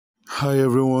Hi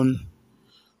everyone,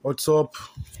 what's up?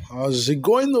 How's it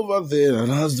going over there?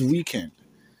 And how's the weekend?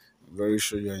 I'm very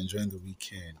sure you're enjoying the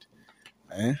weekend.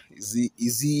 Is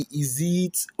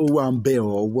it Owambe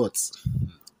or what?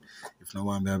 If not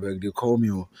Owambe, I beg they call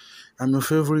me. I'm your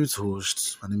favorite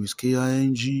host. My name is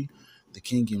KING, the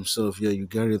king himself. Yeah, you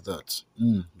got it that.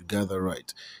 You got that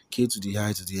right. K to the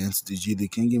I to the N to the G, the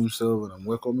king himself, and I'm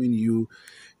welcoming you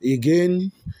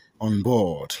again on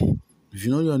board. If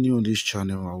you know you're new on this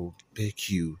channel,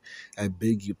 I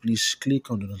beg you, please click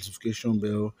on the notification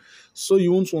bell so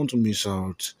you won't want to miss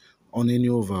out on any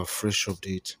of our fresh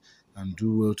updates, and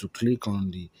do well to click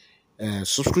on the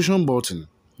subscription button.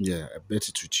 Yeah, I bet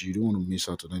it with you. You don't want to miss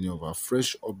out on any of our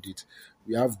fresh updates.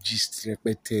 We have gist,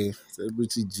 repete,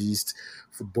 celebrity gist,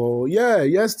 football. Yeah,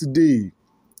 yesterday,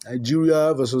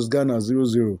 Nigeria versus Ghana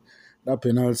 0-0. That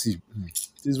penalty. It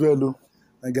is well though.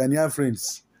 My Ghanaian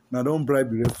friends. Now don't bribe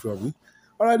the referee.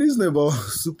 Alright, this is not about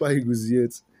Super Eagles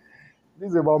yet. This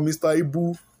is about Mr.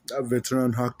 Ibu, that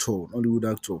veteran actor,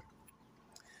 Nollywood actor.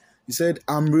 He said,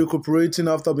 I'm recuperating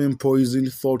after being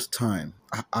poisoned third time.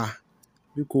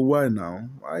 Because why now?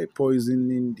 Why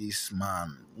poisoning this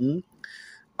man?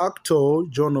 Actor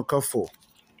John Okafor,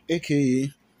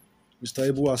 aka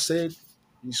Mr. Ibu, has said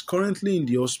he's currently in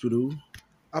the hospital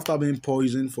after being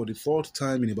poisoned for the fourth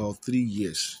time in about 3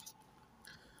 years.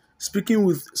 Speaking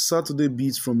with Saturday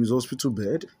Beats from his hospital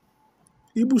bed,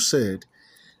 Ibu said,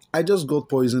 I just got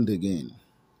poisoned again.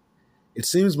 It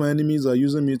seems my enemies are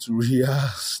using me to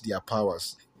rehearse their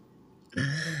powers.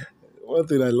 One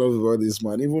thing I love about this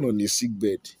man, even on his sick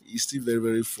bed, he's still very,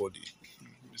 very funny.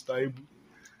 Mr. Ibu.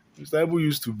 Mr. Ibu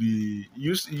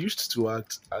used to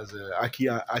act as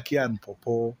Aki and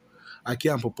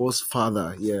Popo's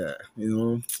father. Yeah,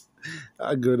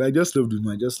 good. I just love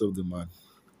the man.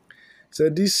 He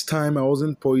said, this time I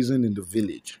wasn't poisoned in the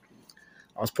village.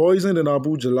 I was poisoned in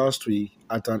Abuja last week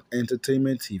at an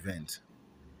entertainment event.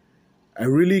 I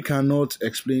really cannot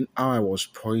explain how I was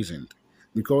poisoned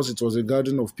because it was a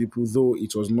gathering of people, though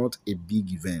it was not a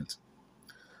big event.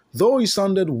 Though he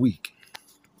sounded weak,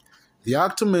 the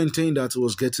actor maintained that it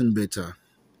was getting better.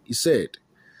 He said,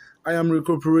 I am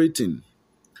recuperating,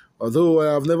 although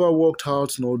I have never worked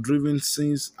out nor driven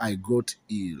since I got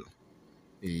ill.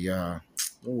 Yeah,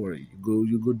 don't worry,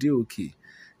 you go do okay.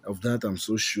 Of that, I'm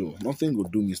so sure. Nothing will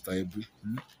do, Mr. Ibu.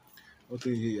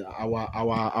 Nothing.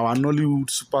 Our Nollywood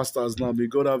superstars now, may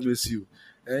God have mercy. You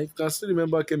you can still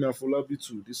remember Kemi Afolabi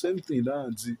too. The same thing, that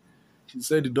auntie. She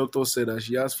said the doctor said that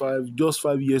she has just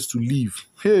 5 years to live.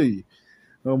 Hey,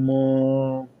 I'm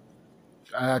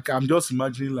just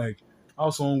imagining like how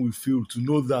someone will feel to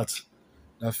know that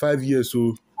 5 years,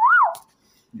 so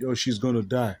she's gonna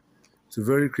die. It's a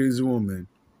very crazy one, man.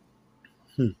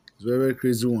 It's a very, very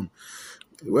crazy one.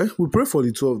 Well, we pray for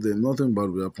the two of them. Nothing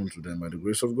bad will happen to them by the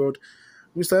grace of God.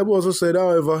 Mr. Ibu also said,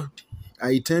 however,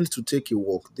 I intend to take a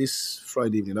walk this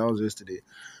Friday evening, that was yesterday,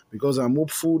 because I'm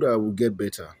hopeful that I will get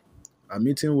better. I'm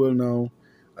eating well now,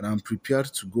 and I'm prepared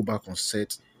to go back on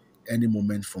set any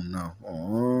moment from now.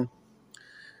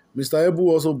 Mr. Ibu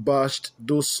also bashed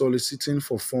those soliciting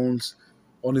for funds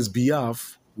on his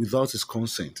behalf without his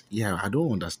consent. Yeah, I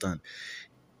don't understand.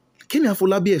 Kemi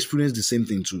Afolabi experienced the same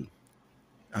thing too.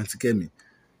 Auntie Kemi.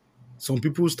 Some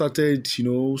people started,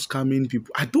 scamming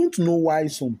people. I don't know why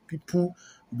some people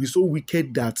will be so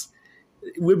wicked that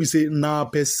when we say,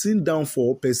 person down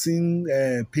for person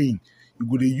pain, you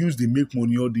go, they use, they make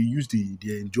money, or they use,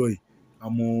 they enjoy.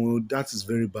 That is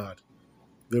very bad.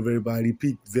 Very, very bad. I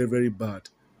repeat, very, very bad.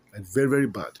 Like, very, very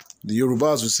bad. The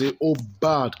Yorubas will say, oh,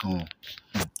 bad, gone.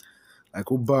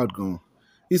 Like, oh, bad, gone.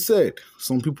 He said,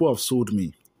 some people have sold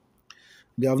me.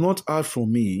 They have not heard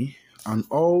from me, and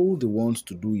all they want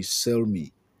to do is sell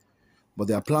me. But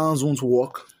their plans won't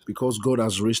work because God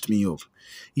has raised me up.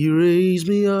 He raised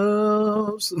me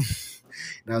up.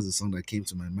 That's the song that came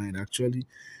to my mind, actually.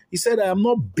 He said, I am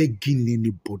not begging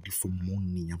anybody for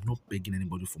money. I'm not begging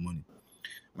anybody for money.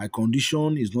 My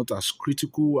condition is not as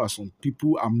critical as some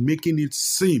people are making it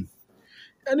seem.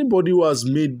 Anybody who has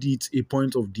made it a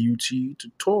point of duty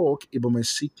to talk about my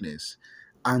sickness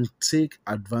and take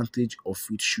advantage of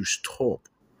it should stop.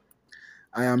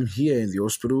 I am here in the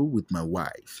hospital with my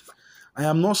wife. I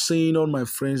am not saying all my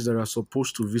friends that are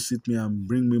supposed to visit me and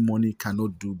bring me money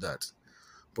cannot do that.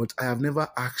 But I have never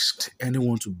asked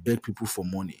anyone to beg people for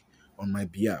money on my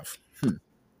behalf.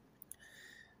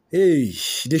 Hey,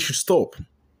 they should stop.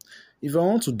 If I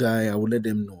want to die, I will let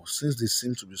them know, since they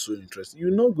seem to be so interested.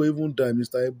 You no go even die,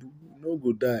 Mr. Ibu. You no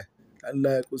go die. And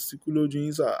like Osikulo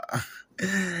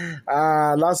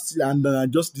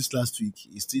just this last week,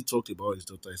 he still talked about his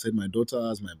daughter. He said, my daughter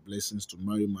has my blessings to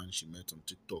marry man she met on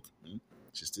TikTok.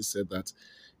 She still said that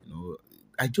You know,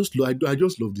 I just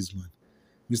love this man.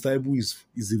 Mr. Ibu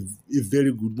is a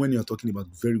very good, when you're talking about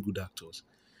very good actors.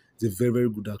 He's a very, very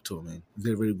good actor, man.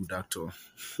 Very, very good actor.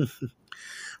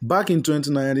 Back in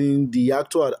 2019, the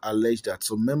actor had alleged that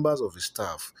some members of his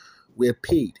staff were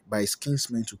paid by his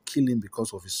kinsmen to kill him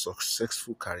because of his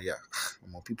successful career.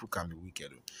 More people can be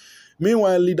wicked.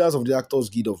 Meanwhile, leaders of the Actors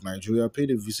Guild of Nigeria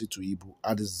paid a visit to Ibu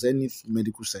at the Zenith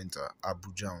Medical Center,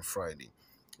 Abuja, on Friday.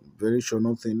 Very sure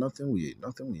nothing will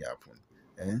happen.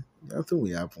 Eh? Nothing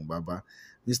will happen, Baba.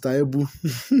 Mr. Ebu,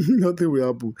 nothing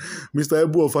will happen. Mr.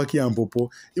 Ebu of Aki and Popo,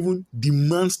 even the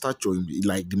man stature,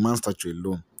 like the man stature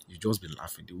alone, you just be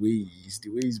laughing. The way he is, the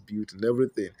way he's built and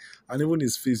everything. And even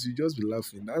his face, you just be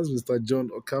laughing. That's Mr. John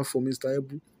Okafor, Mr.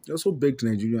 Ebu. He also begged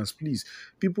Nigerians, please,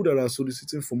 people that are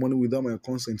soliciting for money without my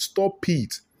consent, stop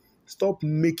it. Stop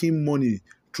making money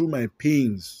through my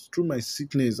pains, through my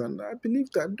sickness. And I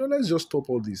believe that, let's just stop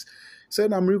all this. He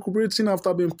said, I'm recuperating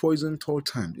after being poisoned third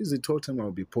time. This is the third time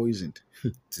I'll be poisoned.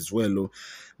 It is well, oh.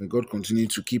 May God continue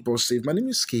to keep us safe. My name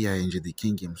is KING, the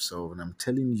King himself, and I'm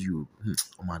telling you,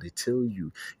 they tell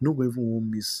you, no one even won't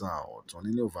miss out on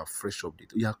any of our fresh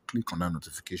updates. You click on that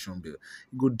notification bell.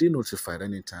 You go day notified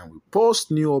anytime we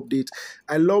post new updates.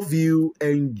 I love you.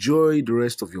 Enjoy the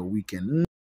rest of your weekend.